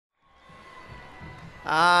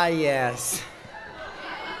Ah, yes.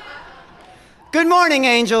 Good morning,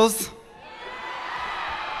 angels.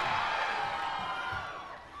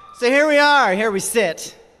 So here we are, here we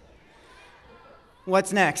sit.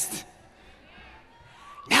 What's next?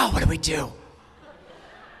 Now what do we do?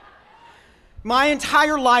 My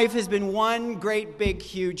entire life has been one great, big,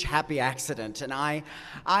 huge, happy accident, and I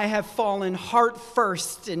have fallen heart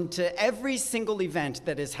first into every single event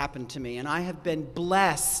that has happened to me, and I have been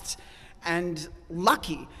blessed and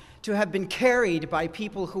lucky to have been carried by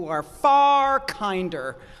people who are far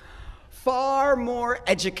kinder, far more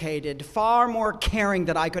educated, far more caring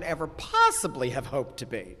than I could ever possibly have hoped to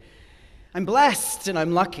be. I'm blessed and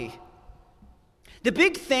I'm lucky. The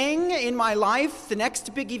big thing in my life, the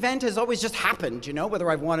next big event has always just happened, you know,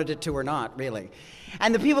 whether I've wanted it to or not, really.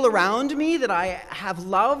 And the people around me that I have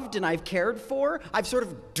loved and I've cared for, I've sort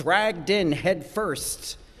of dragged in head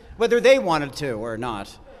first, whether they wanted to or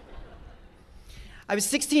not. I was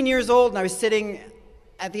 16 years old and I was sitting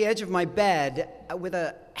at the edge of my bed with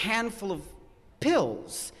a handful of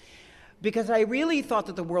pills because I really thought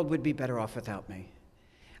that the world would be better off without me.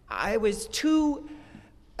 I was too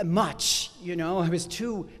much, you know, I was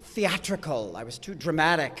too theatrical, I was too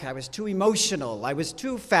dramatic, I was too emotional, I was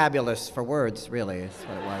too fabulous for words, really, is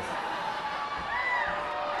what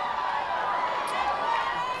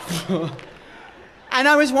it was. And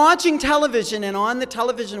I was watching television, and on the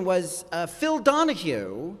television was Phil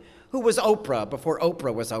Donahue, who was Oprah before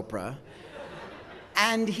Oprah was Oprah.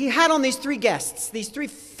 And he had on these three guests, these three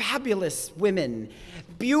fabulous women,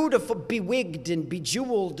 beautiful, bewigged and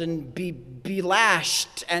bejeweled and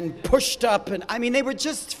belashed and pushed up. And I mean, they were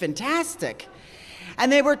just fantastic. And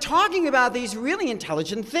they were talking about these really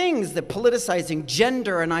intelligent things, the politicizing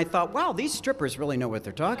gender. And I thought, wow, these strippers really know what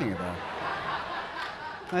they're talking about.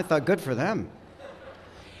 I thought, good for them.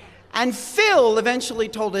 And Phil eventually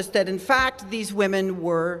told us that, in fact, these women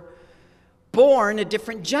were born a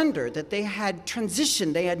different gender, that they had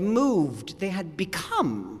transitioned, they had moved, they had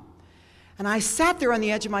become. And I sat there on the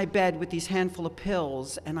edge of my bed with these handful of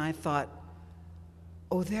pills, and I thought,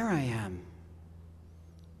 oh, there I am.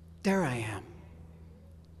 There I am.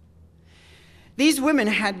 These women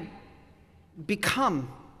had become.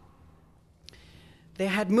 They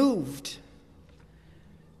had moved.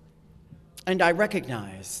 And I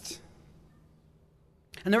recognized.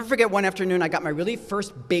 I'll never forget one afternoon I got my really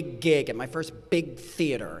first big gig at my first big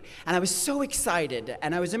theater. And I was so excited,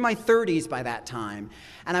 and I was in my 30s by that time,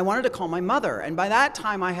 and I wanted to call my mother. And by that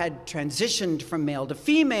time I had transitioned from male to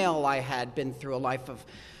female. I had been through a life of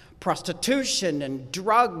prostitution and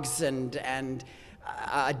drugs and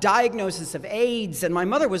a diagnosis of AIDS, and my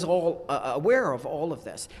mother was all aware of all of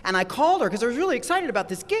this. And I called her because I was really excited about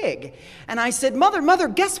this gig. And I said, Mother,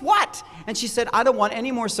 guess what? And she said, I don't want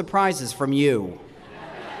any more surprises from you.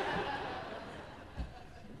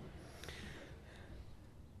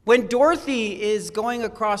 When Dorothy is going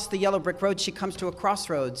across the yellow brick road, she comes to a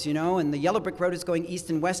crossroads, you know, and the yellow brick road is going east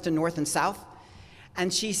and west and north and south.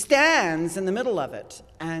 And she stands in the middle of it,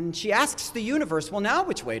 and she asks the universe, well, now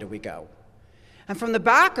which way do we go? And from the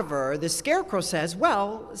back of her, the scarecrow says,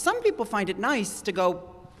 well, some people find it nice to go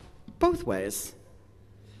both ways.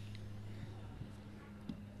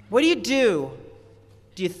 What do you do?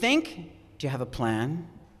 Do you think? Do you have a plan?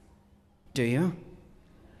 Do you?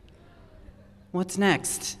 What's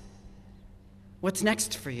next? What's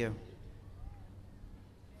next for you?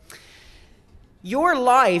 Your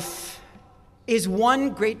life is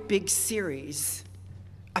one great big series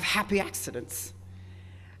of happy accidents.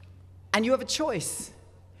 And you have a choice.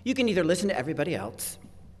 You can either listen to everybody else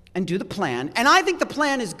and do the plan, and I think the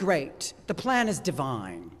plan is great. The plan is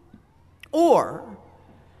divine. Or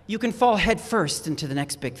you can fall head first into the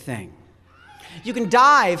next big thing. You can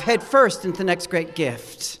dive head first into the next great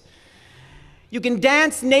gift. You can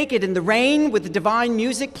dance naked in the rain with the divine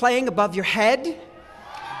music playing above your head.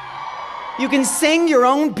 You can sing your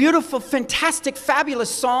own beautiful, fantastic, fabulous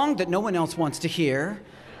song that no one else wants to hear.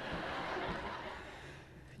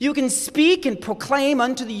 You can speak and proclaim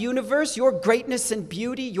unto the universe your greatness and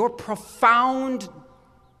beauty, your profound,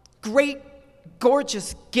 great,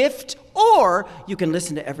 gorgeous gift, or you can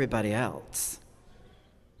listen to everybody else.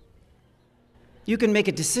 You can make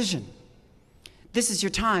a decision. This is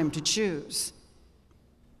your time to choose.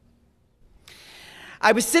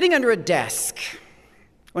 I was sitting under a desk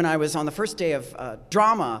when I was on the first day of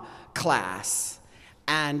drama class,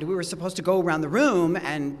 and we were supposed to go around the room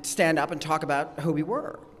and stand up and talk about who we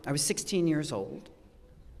were. I was 16 years old.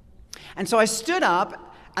 And so I stood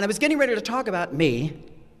up, and I was getting ready to talk about me,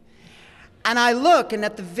 And I look, and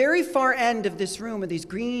at the very far end of this room are these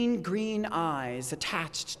green, green eyes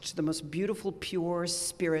attached to the most beautiful, pure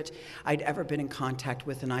spirit I'd ever been in contact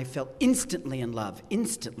with, and I felt instantly in love,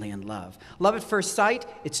 instantly in love. Love at first sight,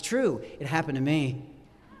 it's true, it happened to me.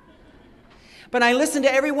 But I listened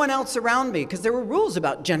to everyone else around me, because there were rules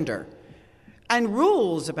about gender, and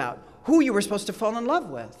rules about who you were supposed to fall in love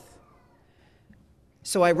with.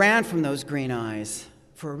 So I ran from those green eyes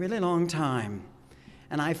for a really long time.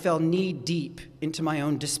 And I fell knee-deep into my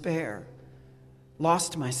own despair,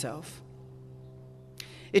 lost myself.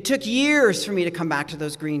 It took years for me to come back to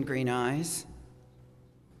those green, green eyes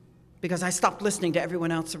because I stopped listening to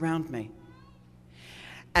everyone else around me.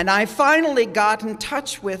 And I finally got in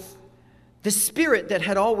touch with the spirit that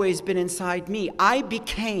had always been inside me. I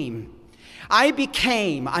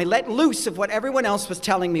let loose of what everyone else was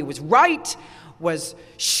telling me was right, was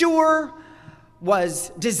sure, was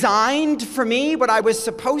designed for me, what I was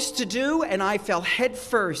supposed to do, and I fell head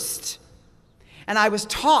first. And I was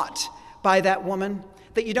taught by that woman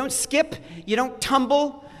that you don't skip, you don't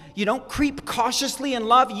tumble, you don't creep cautiously in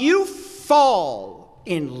love, you fall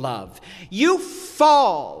in love. You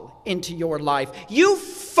fall into your life. You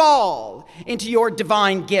fall into your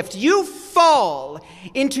divine gift. You fall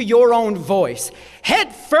into your own voice.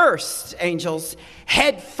 Head first, angels,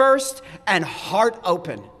 head first and heart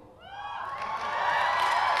open.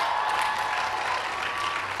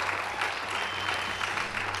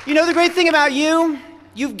 You know the great thing about you?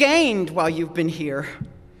 You've gained while you've been here.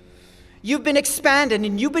 You've been expanded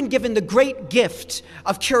and you've been given the great gift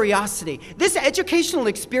of curiosity. This educational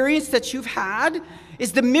experience that you've had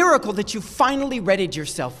is the miracle that you finally readied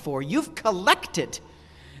yourself for. You've collected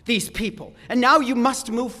these people, and now you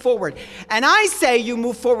must move forward. And I say you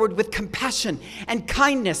move forward with compassion and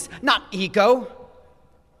kindness, not ego.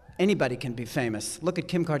 Anybody can be famous. Look at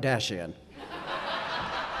Kim Kardashian.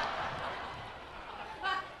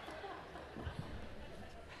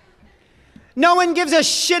 No one gives a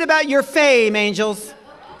shit about your fame, angels.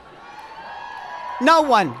 No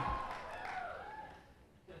one.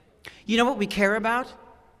 You know what we care about?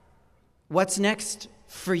 What's next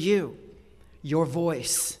for you? Your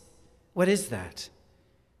voice. What is that?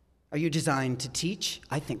 Are you designed to teach?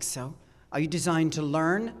 I think so. Are you designed to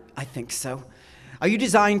learn? I think so. Are you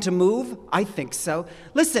designed to move? I think so.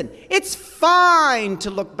 Listen, it's fine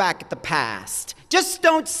to look back at the past. Just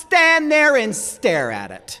don't stand there and stare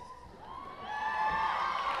at it.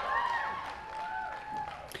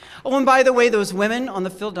 Oh, and by the way, those women on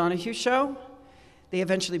the Phil Donahue show, they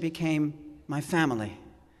eventually became my family,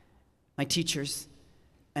 my teachers,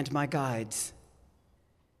 and my guides.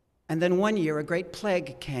 And then one year, a great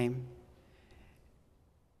plague came,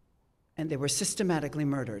 and they were systematically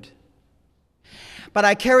murdered. But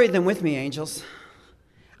I carried them with me, angels.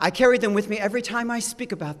 I carry them with me every time I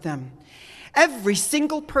speak about them. Every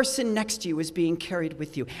single person next to you is being carried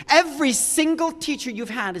with you. Every single teacher you've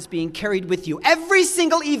had is being carried with you. Every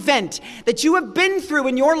single event that you have been through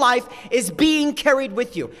in your life is being carried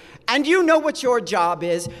with you. And you know what your job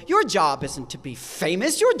is. Your job isn't to be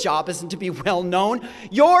famous. Your job isn't to be well known.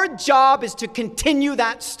 Your job is to continue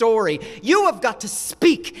that story. You have got to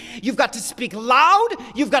speak. You've got to speak loud.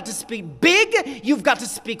 You've got to speak big. You've got to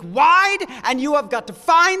speak wide. And you have got to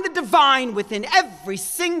find the divine within every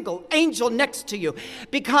single angel next to you.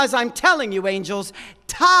 Because I'm telling you, angels,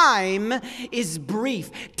 time is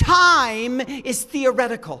brief. Time is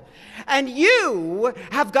theoretical. And you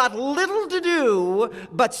have got little to do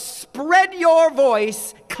but spread your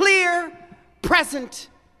voice clear, present,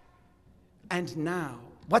 and now.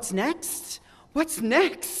 What's next? What's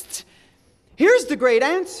next? Here's the great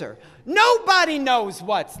answer. Nobody knows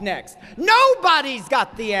what's next. Nobody's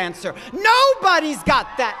got the answer. Nobody's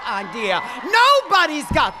got that idea. Nobody's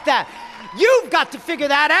got that. You've got to figure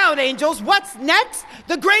that out, angels. What's next?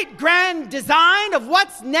 The great grand design of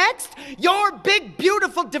what's next? Your big,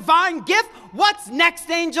 beautiful, divine gift? What's next,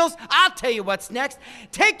 angels? I'll tell you what's next.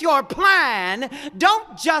 Take your plan.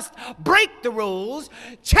 Don't just break the rules.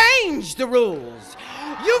 Change the rules.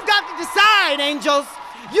 You've got to decide, angels.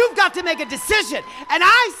 You've got to make a decision. And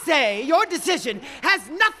I say your decision has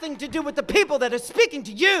nothing to do with the people that are speaking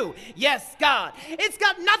to you. Yes, God. It's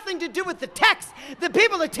got nothing to do with the text. The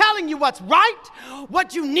people are telling you what's right,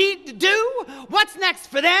 what you need to do, what's next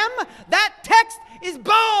for them. That text is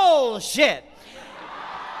bullshit.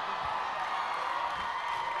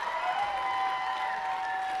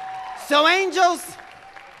 So, angels,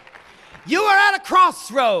 you are at a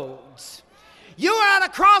crossroads. You are at a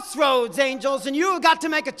crossroads, angels, and you have got to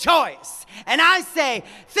make a choice. And I say,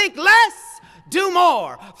 think less, do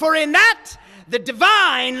more. For in that, The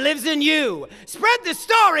divine lives in you. Spread the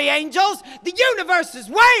story, angels. The universe is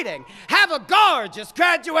waiting. Have a gorgeous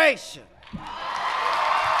graduation.